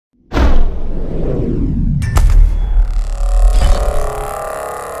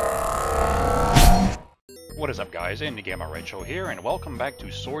What is up, guys? IndieGamerRetro here, and welcome back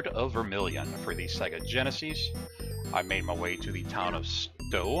to Sword of Vermilion for the Sega Genesis. I made my way to the town of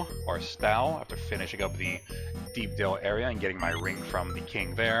Stow after finishing up the Deep Dale area and getting my ring from the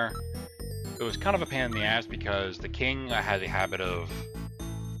king there. It was kind of a pain in the ass because the king has a habit of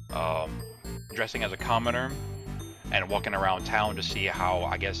dressing as a commoner and walking around town to see how,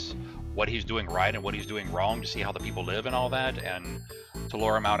 I guess, what he's doing right and what he's doing wrong, to see how the people live and all that. And to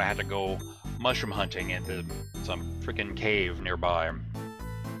lure him out, I had to go mushroom hunting into some freaking cave nearby.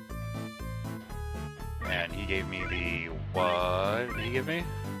 And he gave me the... what did he give me?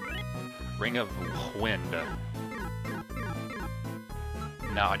 Ring of Wind.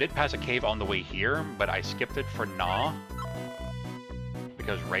 Now, I did pass a cave on the way here, but I skipped it for now.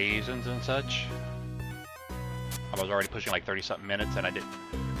 Because raisins and such. I was already pushing like 30-something minutes, and I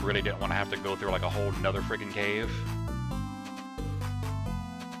really didn't want to have to go through like a whole nother freaking cave.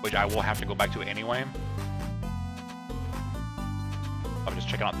 Which I will have to go back to anyway. I'm just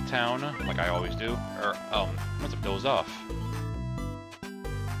checking out the town, like I always do. Or, I must have dozed off.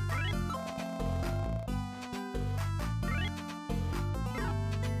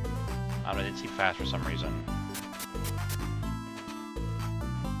 I don't know, it didn't seem fast for some reason.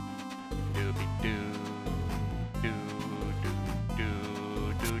 Doobie-doo,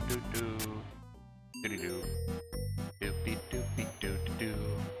 doo-doo-doo, doo-doo-doo, doo-doo-doo. Doopy-doopy-doo-doo-doo.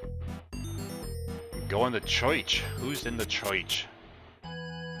 Go in the church. Who's in the church?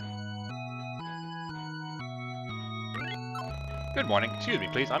 Good morning. Excuse me,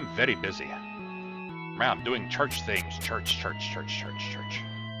 please. I'm very busy. Man, I'm doing church things. Church.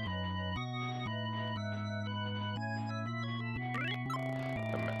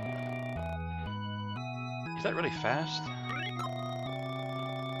 Is that really fast?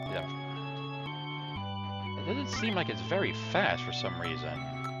 Yeah. It doesn't seem like it's very fast for some reason.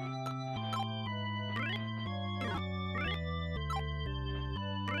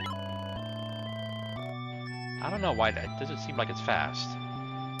 I don't know why that doesn't seem like it's fast.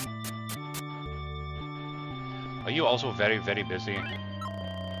 Are you also very, very busy?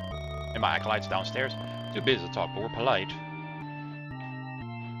 And my acolytes downstairs? Too busy to talk, but we're polite.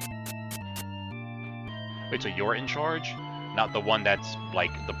 Wait, so you're in charge? Not the one that's,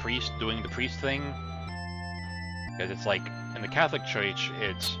 like, the priest doing the priest thing? Because it's like, in the Catholic Church,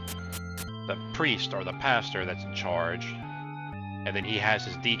 it's the priest or the pastor that's in charge. And then he has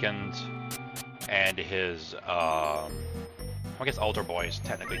his deacons and his, I guess altar boys,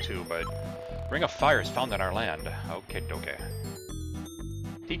 technically, too, but Ring of Fire is found in our land. Okay.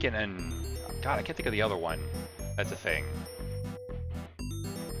 Deacon and... God, I can't think of the other one. That's a thing.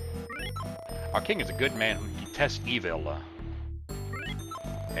 Our king is a good man who detests evil.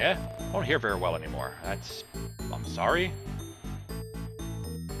 Yeah? I don't hear very well anymore. That's... I'm sorry?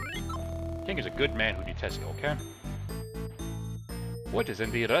 King is a good man who detests... Okay. What is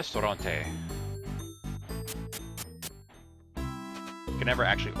in the restaurante? You can never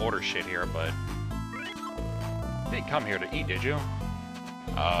actually order shit here, but... You didn't come here to eat, did you?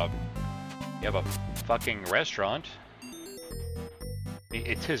 You have a fucking restaurant.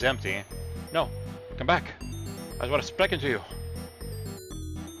 It is empty. No, come back. I was speaking to you.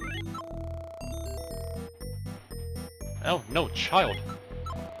 Oh, no, child.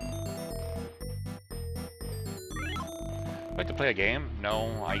 Like to play a game? No,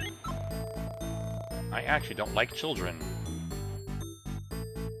 I actually don't like children.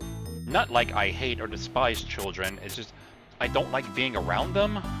 Not like I hate or despise children, it's just I don't like being around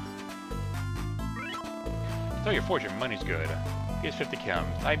them. Tell your fortune, money's good. Here's 50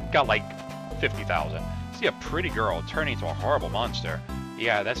 chems. I got like 50,000. See a pretty girl turning into a horrible monster.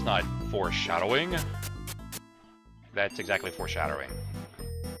 Yeah, that's not foreshadowing. That's exactly foreshadowing.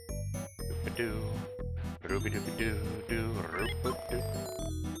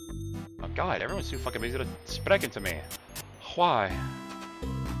 Oh god, everyone's too fucking busy to spreken to me. Why?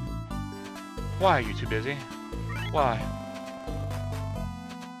 Why are you too busy? Why?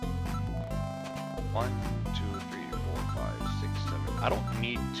 1, 2, 3, 4, 5, 6, 7. I don't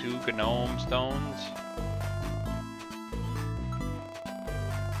need 2 gnome stones.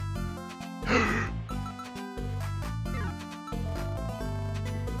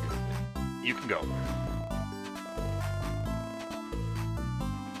 You can go.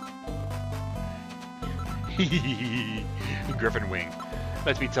 Griffin wing.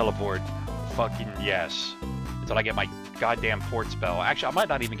 Let's me teleport. Fucking yes. Until I get my goddamn port spell. Actually, I might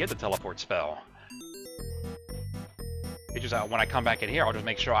not even get the teleport spell. It's just when I come back in here, I'll just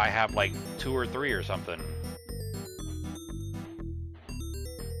make sure I have like 2 or 3 or something.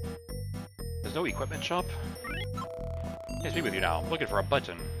 There's no equipment shop? Yes, be with you now. I'm looking for a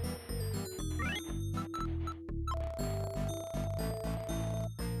button.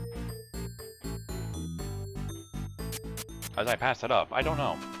 as I pass it up. I don't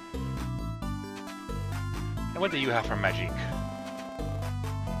know. And what do you have from Magic?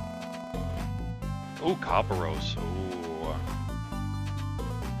 Ooh, Copperos. Ooh.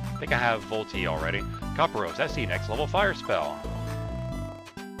 I think I have Volti already. Copperos, that's the next level fire spell.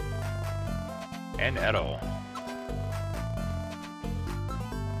 And Edo.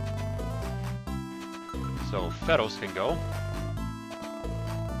 So Fedos can go.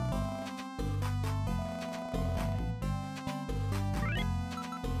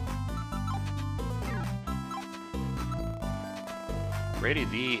 Ready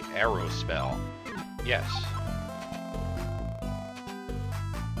the arrow spell. Yes.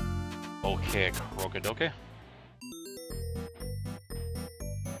 Okay, Krokadoke.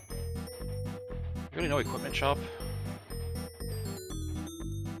 Really no equipment shop?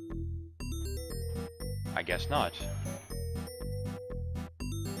 I guess not.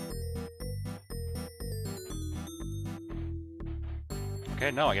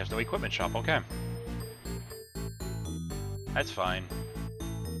 Okay, no, I guess no equipment shop, okay. That's fine.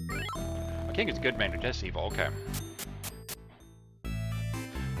 I think it's good man to test evil, okay.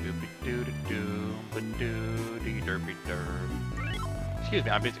 Excuse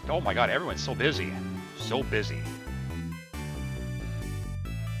me, I'm busy. Oh my god, everyone's so busy. So busy.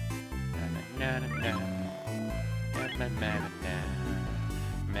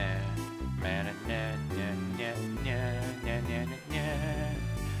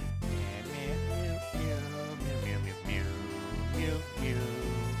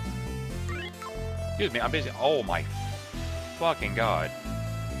 Excuse me, I'm busy. Oh my fucking god.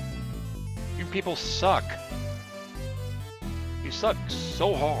 You people suck. You suck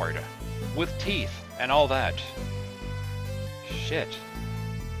so hard. With teeth and all that. Shit.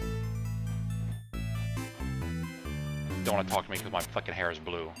 Don't want to talk to me because my fucking hair is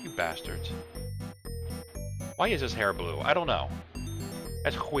blue. You bastards. Why is his hair blue? I don't know.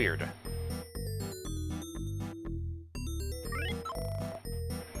 That's weird.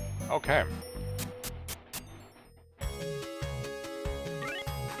 Okay.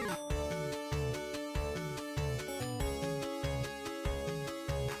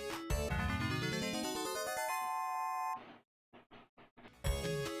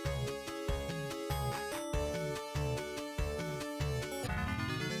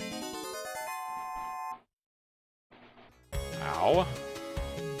 Ow.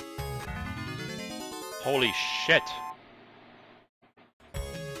 Holy shit.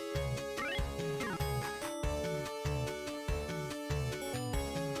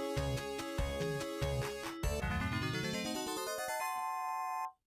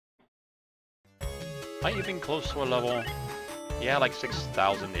 Am I even close to a level? Yeah, like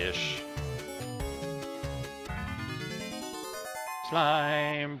 6,000-ish.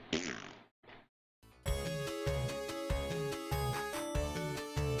 Slime!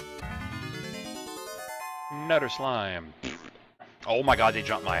 Another slime. Oh my god, they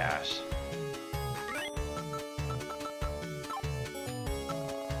jumped my ass.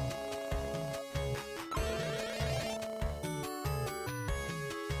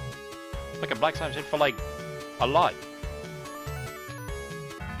 Like a black slime's hit for like a lot.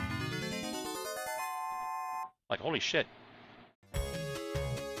 Like holy shit.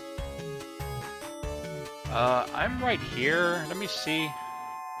 I'm right here. Let me see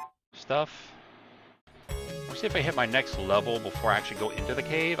stuff. Let's see if I hit my next level before I actually go into the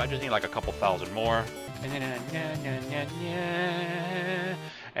cave. I just need like a couple thousand more.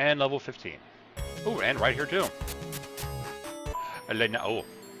 And level 15. Ooh, and right here too. Oh.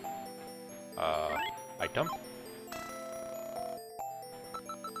 Item.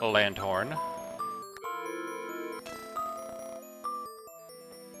 A lanthorn.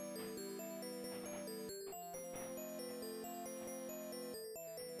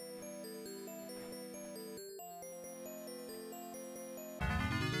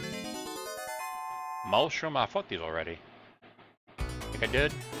 Mushroom, I fought these already. I think I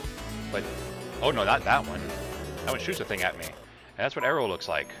did. But, oh no, not that one. That one shoots a thing at me. And that's what arrow looks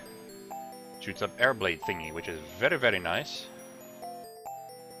like. Shoots up air blade thingy, which is very, very nice.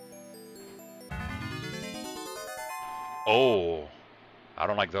 Oh, I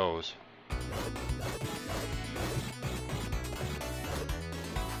don't like those.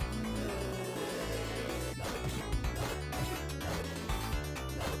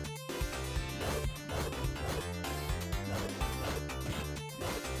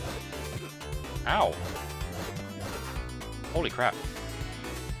 Ow! Holy crap.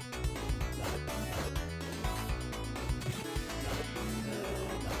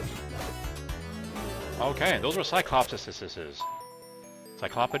 Okay, those were Cyclopsises.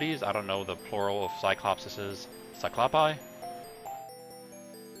 Cyclopides? I don't know the plural of Cyclopsises. Cyclopi?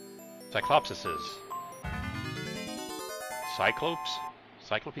 Cyclopsises. Cyclopes?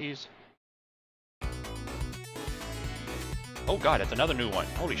 Cyclopes? Oh god, that's another new one.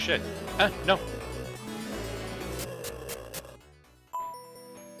 Holy shit. No.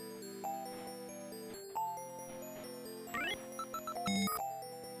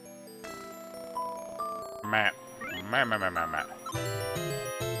 Meh. Meh.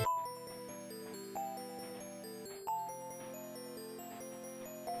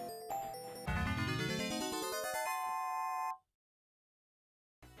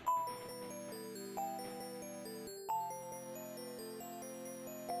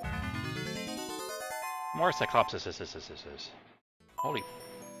 More Cyclopsises. Holy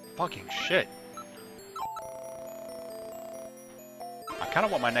fucking shit. I kind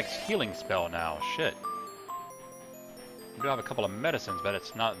of want my next healing spell now. Shit. I do have a couple of medicines, but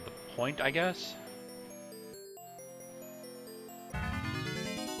it's not the point, I guess.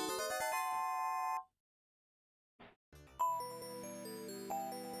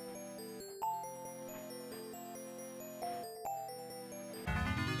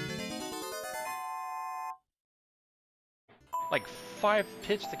 Like 5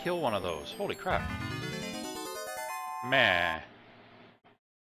 hits to kill one of those. Holy crap. Meh.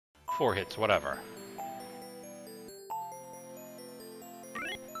 4 hits, whatever.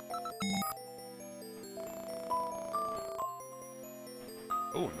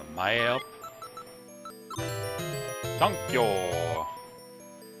 Ooh, the map. Thank you.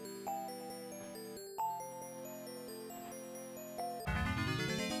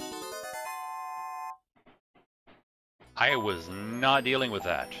 I was not dealing with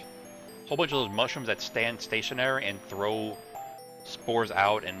that. Whole bunch of those mushrooms that stand stationary and throw spores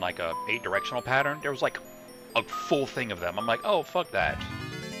out in like a 8-directional pattern. There was like a full thing of them. I'm like, oh, fuck that.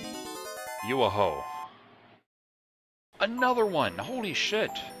 You a hoe. Another one! Holy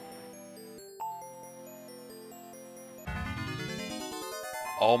shit!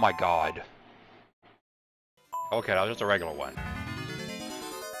 Oh my god. Okay, that was just a regular one.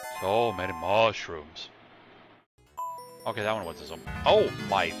 So many mushrooms. Okay, that one was this one. Oh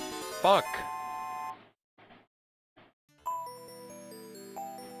my fuck!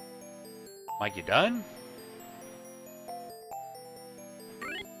 Mike, you done?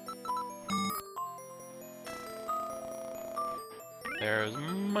 There's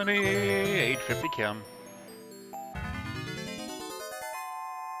money! 850 Kim.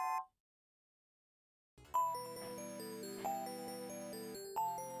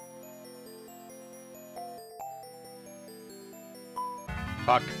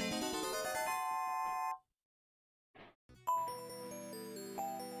 Fuck.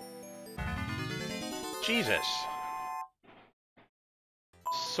 Jesus.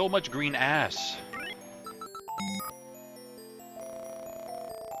 So much green ass.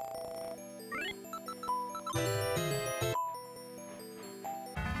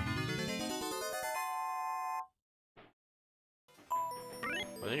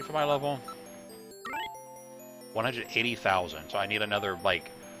 Was any for my level? 180,000, so I need another, like,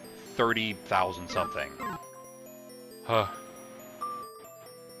 30,000 something. Huh.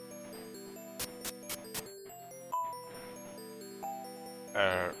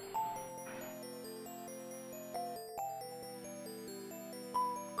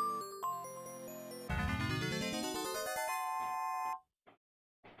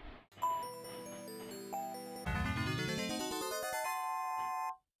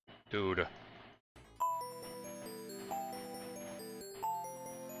 Dude.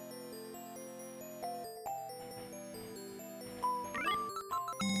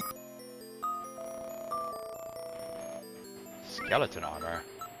 Skeleton armor.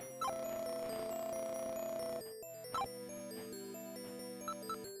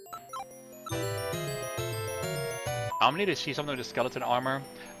 I'm gonna need to see something with the skeleton armor.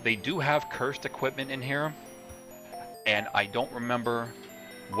 They do have cursed equipment in here, and I don't remember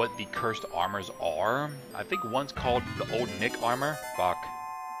what the cursed armors are. I think one's called the Old Nick armor. Fuck.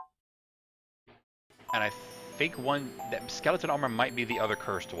 And I think that skeleton armor might be the other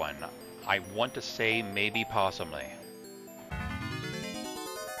cursed one. I want to say maybe possibly.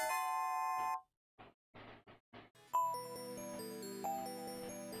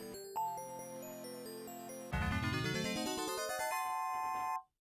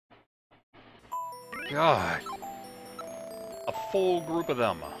 God. A full group of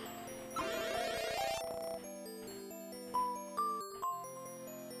them.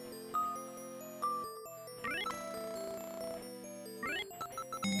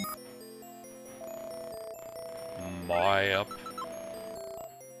 Map.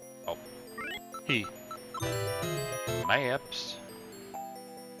 Oh. Maps.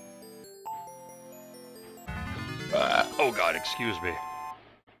 Oh god, excuse me.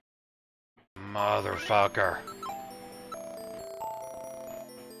 Motherfucker.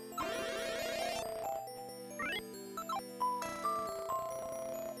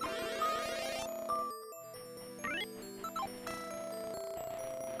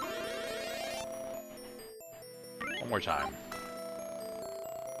 One more time.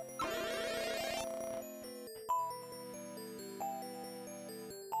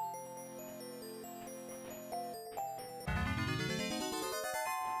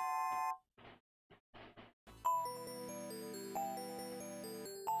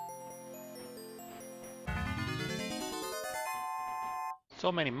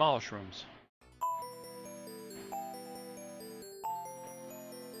 So many mushrooms.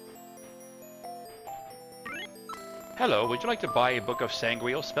 Hello, would you like to buy a book of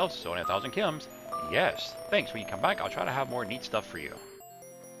Sanguio spells? It's only 1,000 Kims. Yes, thanks. When you come back, I'll try to have more neat stuff for you.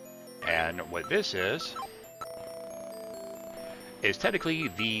 And what this is technically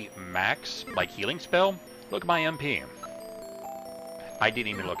the max, like, healing spell. Look at my MP. I didn't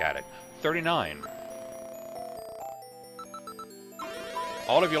even look at it. 39.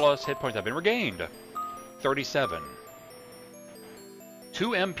 All of your lost hit points have been regained. 37. 2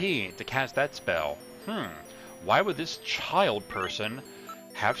 MP to cast that spell. Why would this child person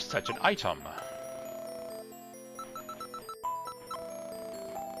have such an item?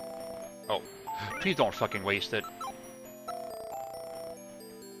 Oh, please don't fucking waste it.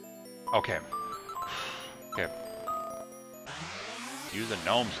 Okay. Okay. Use a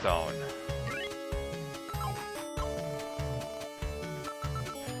gnome stone.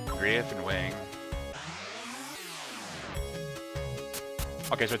 Griff and Wing.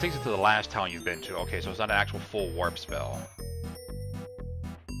 Okay, so it takes it to the last town you've been to. Okay, so it's not an actual full warp spell.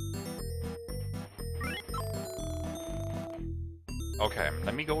 Okay,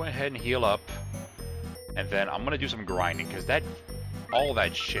 let me go ahead and heal up. And then I'm gonna do some grinding, because all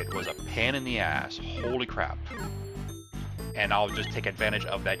that shit was a pain in the ass. Holy crap. And I'll just take advantage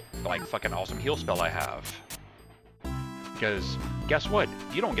of that, like, fucking awesome heal spell I have. Because, guess what?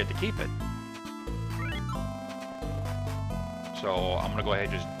 You don't get to keep it. So, I'm gonna go ahead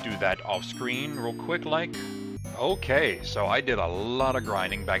and just do that off screen real quick, like. Okay, so I did a lot of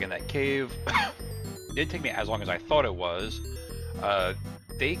grinding back in that cave. It didn't take me as long as I thought it was.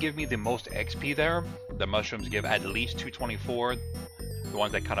 They give me the most XP there. The mushrooms give at least 224. The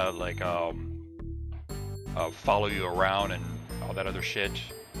ones that kind of, like, follow you around and all that other shit.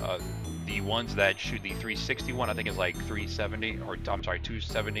 The ones that shoot the 361, I think, is like 370, or I'm sorry,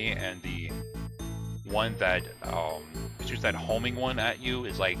 270, and the one that shoots that homing one at you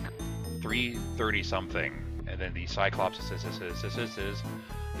is like 330 something, and then the Cyclops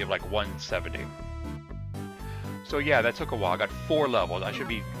give like 170. So yeah, that took a while. I got 4 levels. I should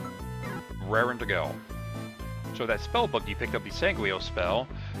be raring to go. So that spell book you picked up, the Sanguio spell,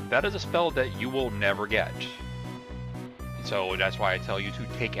 that is a spell that you will never get. So that's why I tell you to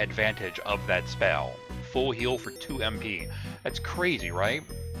take advantage of that spell. Full heal for 2 MP. That's crazy, right?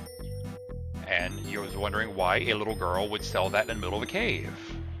 And you was wondering why a little girl would sell that in the middle of a cave.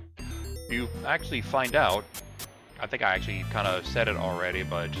 You actually find out, I think I actually kind of said it already,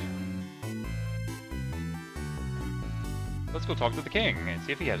 but let's go talk to the king and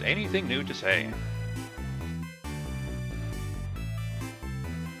see if he has anything new to say.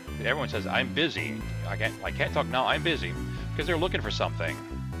 Everyone says, I'm busy. I can't talk now, I'm busy. Because they're looking for something.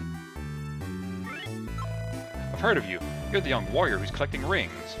 I've heard of you. You're the young warrior who's collecting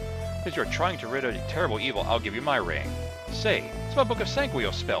rings. Because you're trying to rid of a terrible evil, I'll give you my ring. Say, it's my book of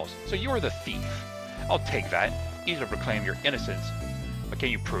Sanguio spells, so you're the thief. I'll take that. Easy to proclaim your innocence. But can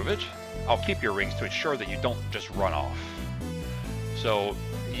you prove it? I'll keep your rings to ensure that you don't just run off. So,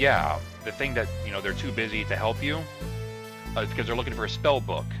 yeah, the thing that, you know, they're too busy to help you, because they're looking for a spell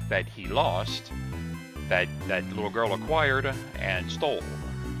book that he lost, that little girl acquired and stole.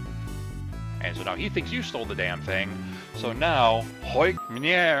 And so now he thinks you stole the damn thing. So now, okay,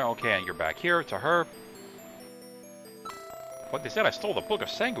 and you're back here to her. What, they said I stole the book of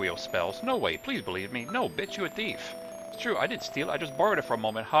Sanguio spells? No way, please believe me. No, bitch, you a thief. It's true, I didn't steal it, I just borrowed it for a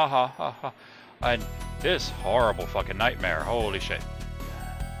moment. Ha ha ha ha. And this horrible fucking nightmare, holy shit.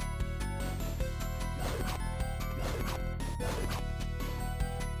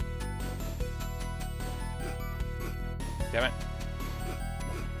 Damn it.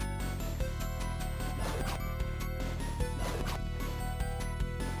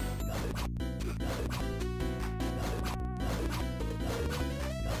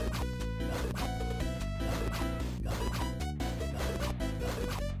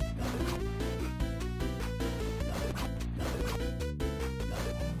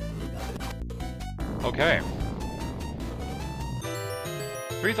 Okay.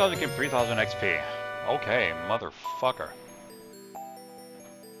 3,000 give 3,000 XP. Okay, motherfucker.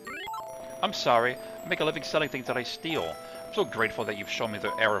 I'm sorry. I make a living selling things that I steal. I'm so grateful that you've shown me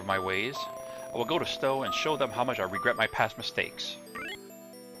the error of my ways. I will go to Stowe and show them how much I regret my past mistakes.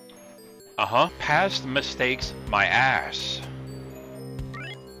 Uh-huh. Past mistakes, my ass.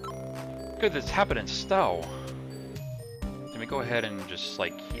 Good, this happened in Stowe. Let me go ahead and just,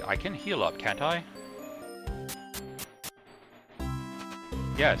 like, I can heal up, can't I?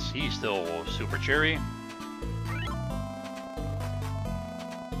 Yes, he's still super cheery.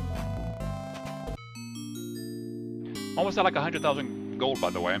 Almost at like 100,000 gold, by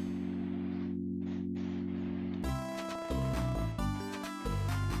the way.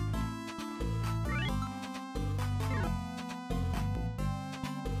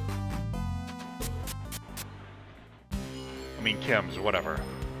 I mean, Kim's, whatever.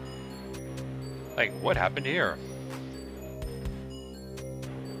 Like, what happened here?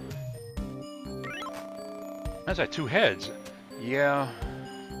 That's like 2 heads. Yeah.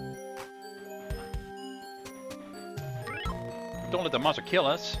 Don't let the monster kill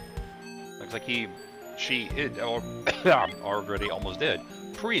us. Looks like she already almost did.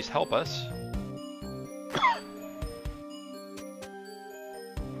 Please help us.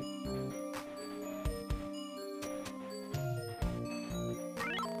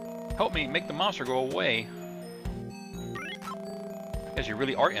 Help me make the monster go away. Because you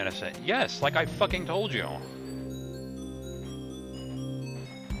really are innocent. Yes, like I fucking told you.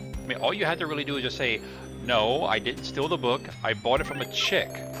 I mean, all you had to really do is just say, no, I didn't steal the book. I bought it from a chick.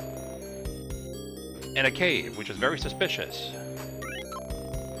 In a cave, which is very suspicious.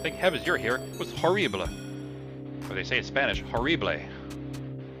 Thank heavens you're here. It was horrible. Or they say in Spanish, horrible.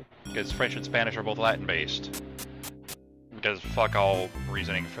 Because French and Spanish are both Latin-based. Because fuck all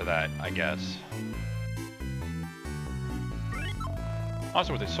reasoning for that, I guess.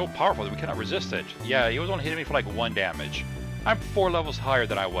 Monster was so powerful that we cannot resist it. Yeah, he was only hitting me for like 1 damage. I'm 4 levels higher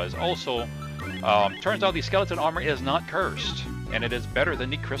than I was. Also, turns out the skeleton armor is not cursed, and it is better than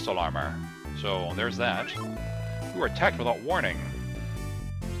the crystal armor. So there's that. We were attacked without warning.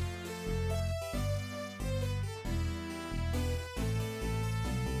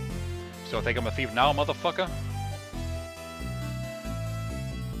 Still think I'm a thief now, motherfucker?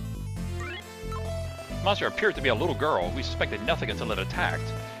 The monster appeared to be a little girl. We suspected nothing until it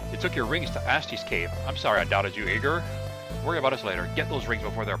attacked. It took your rings to Asti's cave. I'm sorry I doubted you, Igor. Worry about us later. Get those rings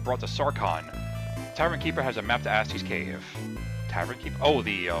before they're brought to Tsarkon. Tavern Keeper has a map to Asti's cave. Tavern Keeper? Oh,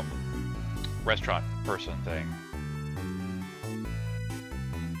 the restaurant person thing.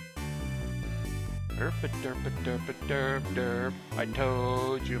 Derp derp derp derp derp. I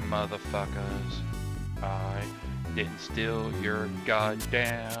told you, motherfuckers. I didn't steal your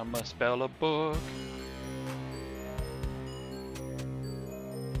goddamn spell a book.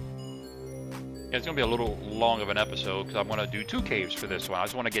 Yeah, it's gonna be a little long of an episode because I'm gonna do 2 caves for this one. I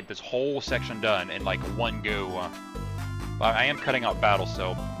just want to get this whole section done in like 1 go. But I am cutting out battles,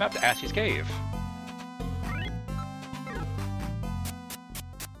 so map to Asti's cave.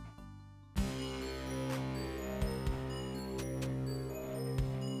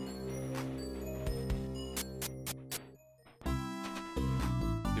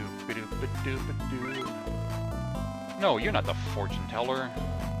 No, you're not the fortune teller.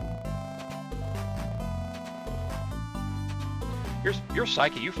 You're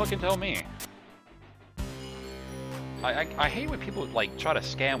psychic, you fucking tell me. I hate when people like try to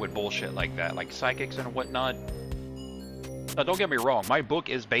scam with bullshit like that, like psychics and whatnot. Now don't get me wrong, my book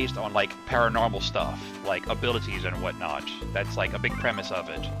is based on like paranormal stuff, like abilities and whatnot. That's like a big premise of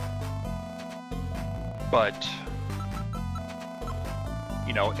it. But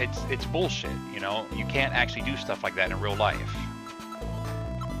you know, it's bullshit, you know? You can't actually do stuff like that in real life.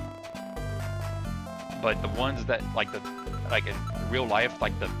 But the ones that like in real life,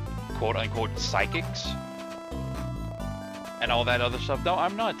 like the quote-unquote psychics and all that other stuff. No,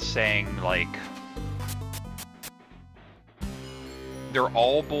 I'm not saying like they're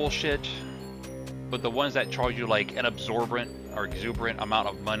all bullshit, but the ones that charge you like an exorbitant amount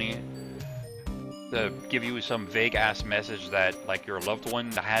of money to give you some vague ass message that like your loved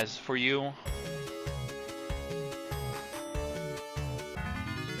one has for you.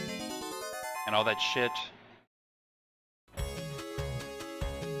 And all that shit.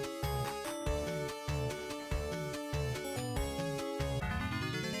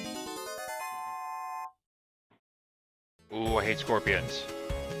 Ooh, I hate scorpions.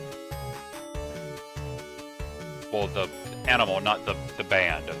 Well, the animal, not the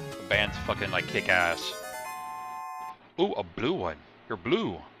band. The band's fucking like kick ass. Ooh, a blue one. You're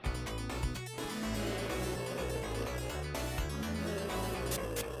blue.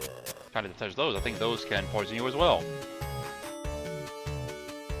 Trying to touch those. I think those can poison you as well.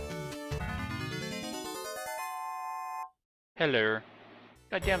 Hello.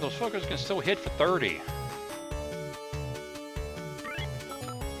 God damn, those fuckers can still hit for 30.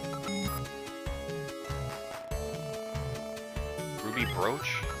 Ruby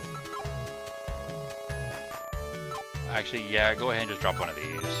brooch? Actually, yeah, go ahead and just drop one of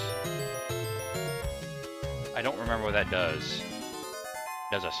these. I don't remember what that does.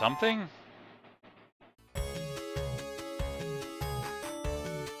 Does it something?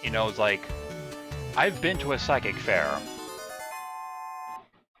 You know, it's like, I've been to a psychic fair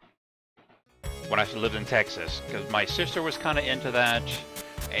when I lived in Texas, because my sister was kind of into that,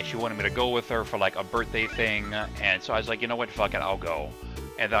 and she wanted me to go with her for like a birthday thing, and so I was like, you know what, fuck it, I'll go.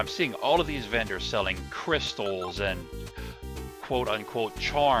 And I'm seeing all of these vendors selling crystals and quote-unquote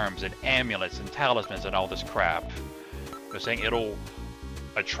charms and amulets and talismans and all this crap. They're saying it'll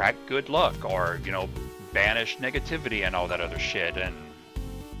attract good luck, or, you know, banish negativity and all that other shit, and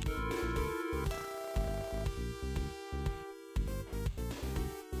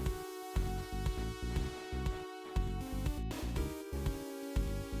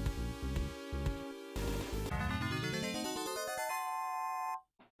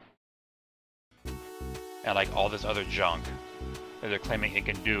like all this other junk that they're claiming it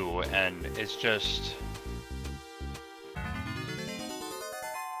can do, and it's just...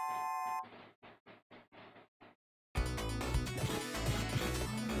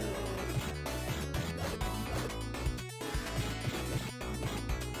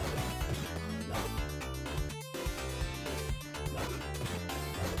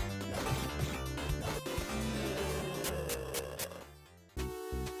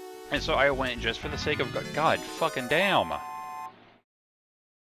 And so I went just for the sake of God fucking damn.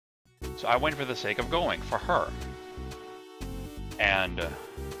 So I went for the sake of going for her. And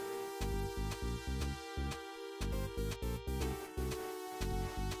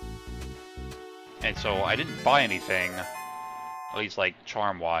so I didn't buy anything, at least like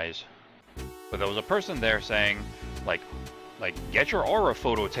charm wise. But there was a person there saying like get your aura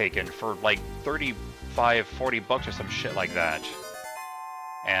photo taken for like 35, 40 bucks or some shit like that.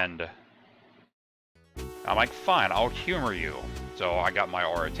 And I'm like, fine, I'll humor you. So I got my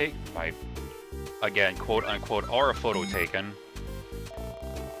aura my, again, quote-unquote aura photo taken.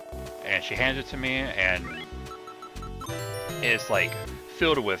 And she hands it to me, and it's like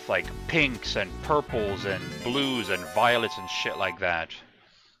filled with like pinks and purples and blues and violets and shit like that.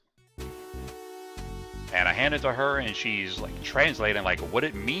 And I hand it to her, and she's like translating like what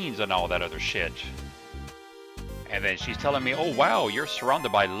it means and all that other shit. And then she's telling me, oh wow, you're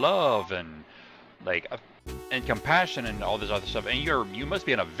surrounded by love and like and compassion and all this other stuff, and you must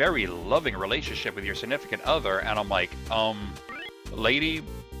be in a very loving relationship with your significant other. And I'm like, lady,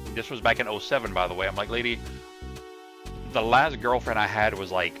 this was back in 07, by the way. I'm like, lady, the last girlfriend I had was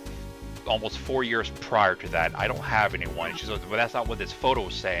like almost 4 years prior to that. I don't have anyone. She goes, well, that's not what this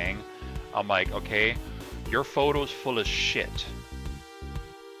photo's saying. I'm like, okay, your photo's full of shit.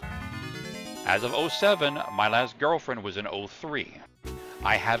 As of 07, my last girlfriend was in 03.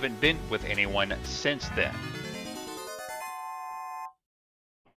 I haven't been with anyone since then.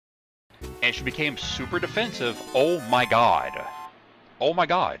 And she became super defensive. Oh my god. Oh my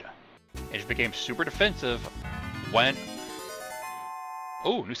god. And she became super defensive when...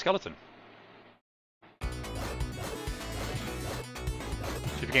 Oh, new skeleton.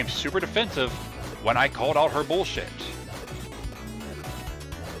 She became super defensive when I called out her bullshit.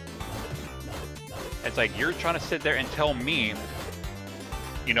 It's like, you're trying to sit there and tell me,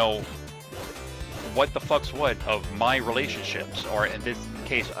 you know, what the fuck's what of my relationships, or in this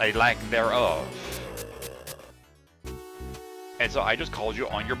case, a lack thereof. And so I just called you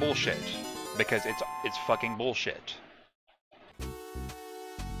on your bullshit, because it's fucking bullshit.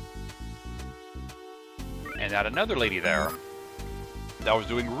 And had another lady there that was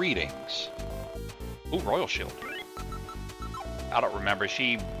doing readings. Ooh, Royal Shield. I don't remember.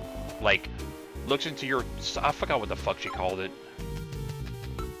 She, like, looks into your... I forgot what the fuck she called it.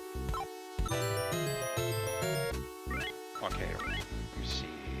 Okay, let me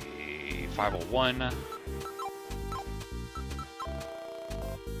see... 501.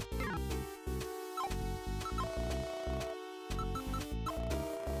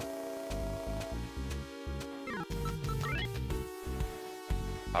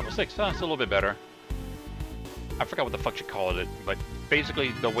 Six, it's a little bit better. I forgot what the fuck she called it, but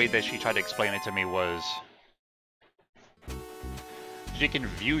basically the way that she tried to explain it to me was she can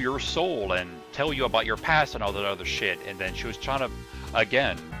view your soul and tell you about your past and all that other shit, and then she was trying to,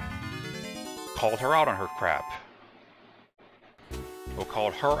 again, called her out on her crap. Who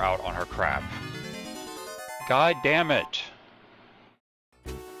called her out on her crap. God damn it.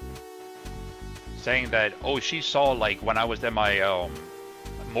 Saying that, oh, she saw, like, when I was in my,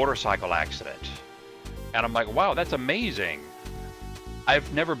 motorcycle accident. And I'm like, wow, that's amazing.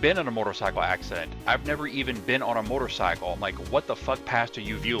 I've never been in a motorcycle accident. I've never even been on a motorcycle. I'm like, what the fuck past are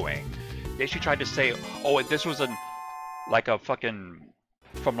you viewing? Then she tried to say, oh, this was like a fucking,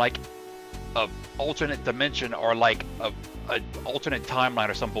 from like a alternate dimension or like a alternate timeline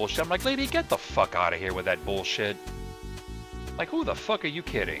or some bullshit. I'm like, lady, get the fuck out of here with that bullshit. Like, who the fuck are you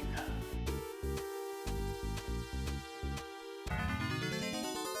kidding?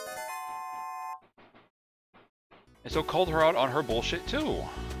 And so called her out on her bullshit too.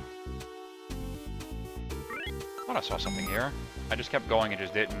 I thought I saw something here. I just kept going and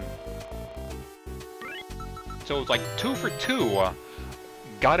just didn't. So it was like 2 for 2.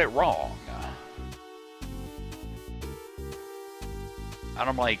 Got it wrong. And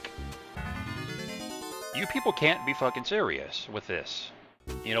I'm like, you people can't be fucking serious with this.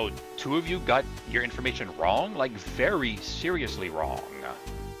 You know, 2 of you got your information wrong, like very seriously wrong.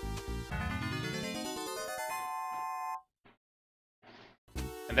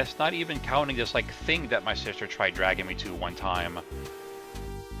 And that's not even counting this like thing that my sister tried dragging me to one time.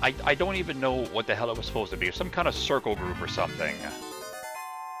 I don't even know what the hell it was supposed to be. Some kind of circle group or something.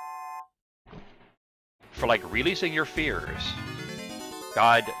 For like releasing your fears.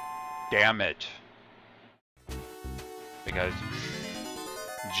 God damn it. Because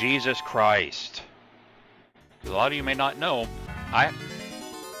Jesus Christ. A lot of you may not know,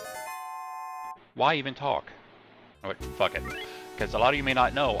 why even talk? Oh, fuck it. Because a lot of you may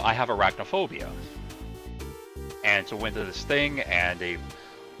not know, I have arachnophobia. And so went to this thing, and they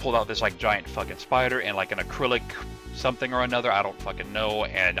pulled out this like giant fucking spider in like an acrylic something or another, I don't fucking know,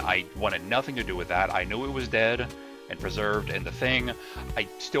 and I wanted nothing to do with that. I knew it was dead and preserved in the thing. I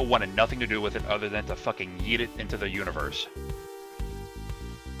still wanted nothing to do with it other than to fucking yeet it into the universe.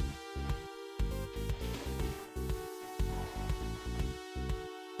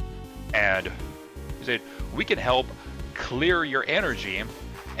 And he said, we can help clear your energy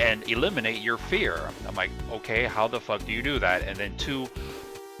and eliminate your fear. I'm like, okay, how the fuck do you do that? And then 2,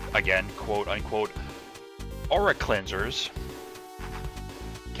 again, quote unquote, aura cleansers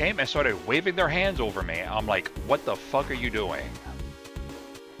came and started waving their hands over me. I'm like, what the fuck are you doing?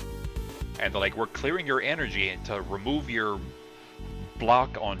 And they're like, we're clearing your energy to remove your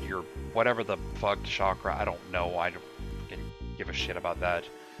block on your whatever the fuck chakra. I don't know. I don't give a shit about that.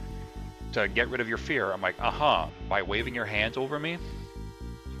 To get rid of your fear. I'm like, by waving your hands over me,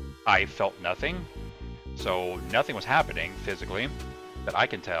 I felt nothing. So nothing was happening physically that I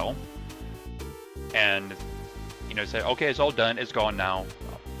can tell. And, you know, say, okay, it's all done, it's gone now.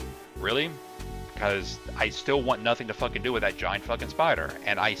 Really? Because I still want nothing to fucking do with that giant fucking spider.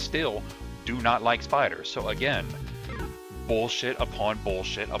 And I still do not like spiders. So again, bullshit upon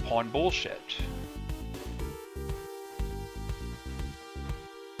bullshit upon bullshit.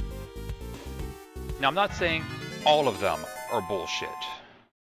 Now, I'm not saying all of them are bullshit.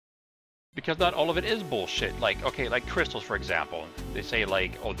 Because not all of it is bullshit. Like, okay, like crystals, for example. They say,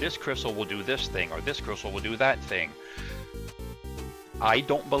 like, oh, this crystal will do this thing, or this crystal will do that thing. I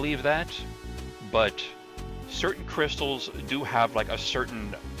don't believe that, but certain crystals do have, like, a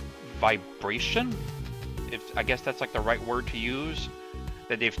certain vibration. I guess that's, like, the right word to use.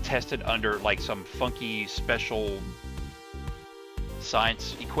 That they've tested under, like, some funky, special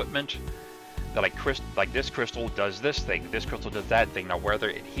science equipment. That like this crystal does this thing, this crystal does that thing. Now whether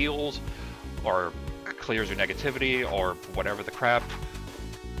it heals or clears your negativity or whatever the crap,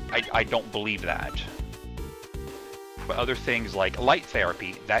 I don't believe that. But other things like light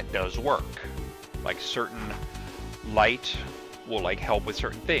therapy, that does work. Like certain light will like help with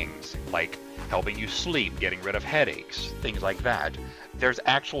certain things, like helping you sleep, getting rid of headaches, things like that. There's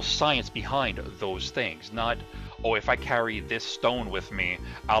actual science behind those things, not, oh, if I carry this stone with me,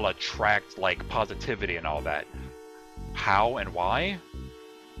 I'll attract, like, positivity and all that. How and why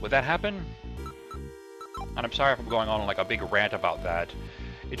would that happen? And I'm sorry if I'm going on like a big rant about that.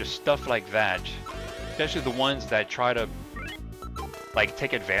 It's just stuff like that, especially the ones that try to, like,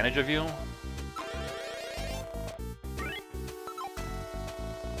 take advantage of you.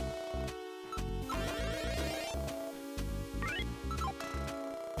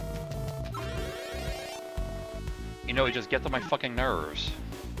 You know, it just gets on my fucking nerves.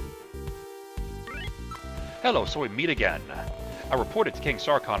 Hello, so we meet again. I reported to King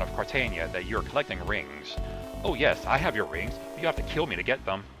Tsarkon of Cartania that you're collecting rings. Oh yes, I have your rings, but you have to kill me to get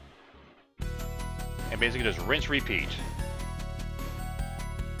them. And basically just rinse, repeat.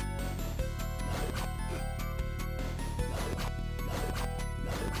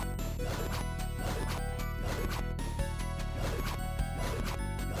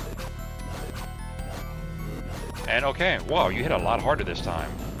 And okay, wow, you hit a lot harder this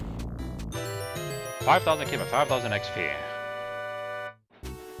time. 5,000 Kim and 5,000 XP.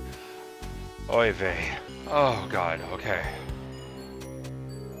 Oy vey. Oh god, okay.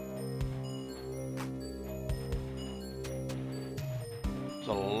 There's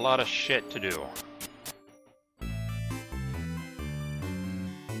a lot of shit to do.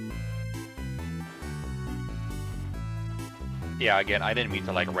 Yeah, again, I didn't mean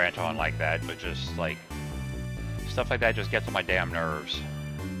to like rant on like that, but just like stuff like that just gets on my damn nerves.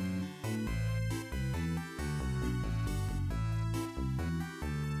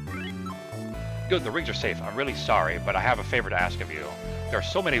 Good, the rigs are safe. I'm really sorry, but I have a favor to ask of you. There are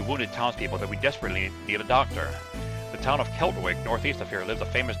so many wounded townspeople that we desperately need a doctor. The town of Keltwick, northeast of here, lives a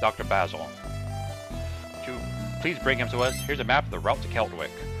famous Dr. Basil. Would you please bring him to us? Here's a map of the route to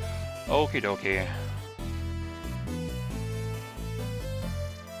Keltwick. Okie dokie.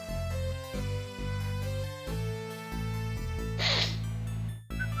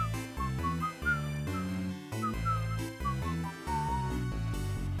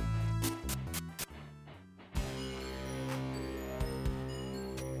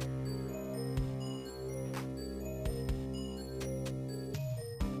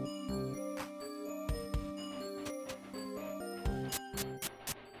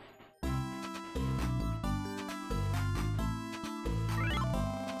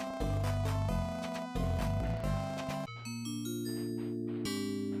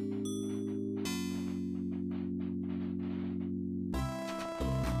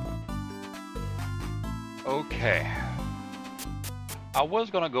 Okay. I was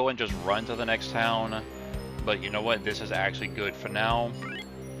gonna go and just run to the next town, but you know what? This is actually good for now.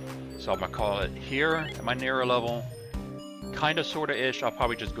 So I'm gonna call it here at my nearer level. Kinda, sorta-ish. I'll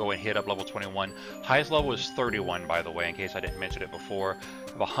probably just go and hit up level 21. Highest level is 31, by the way, in case I didn't mention it before.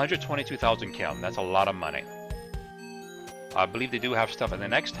 I have 122,000 Kim. That's a lot of money. I believe they do have stuff in the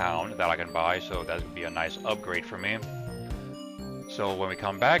next town that I can buy, so that would be a nice upgrade for me. So when we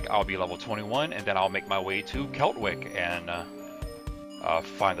come back, I'll be level 21, and then I'll make my way to Keltwick and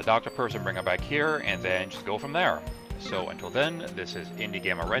find the doctor person, bring him back here, and then just go from there. So until then, this is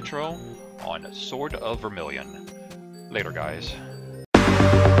IndieGamerRetro on Sword of Vermilion. Later, guys.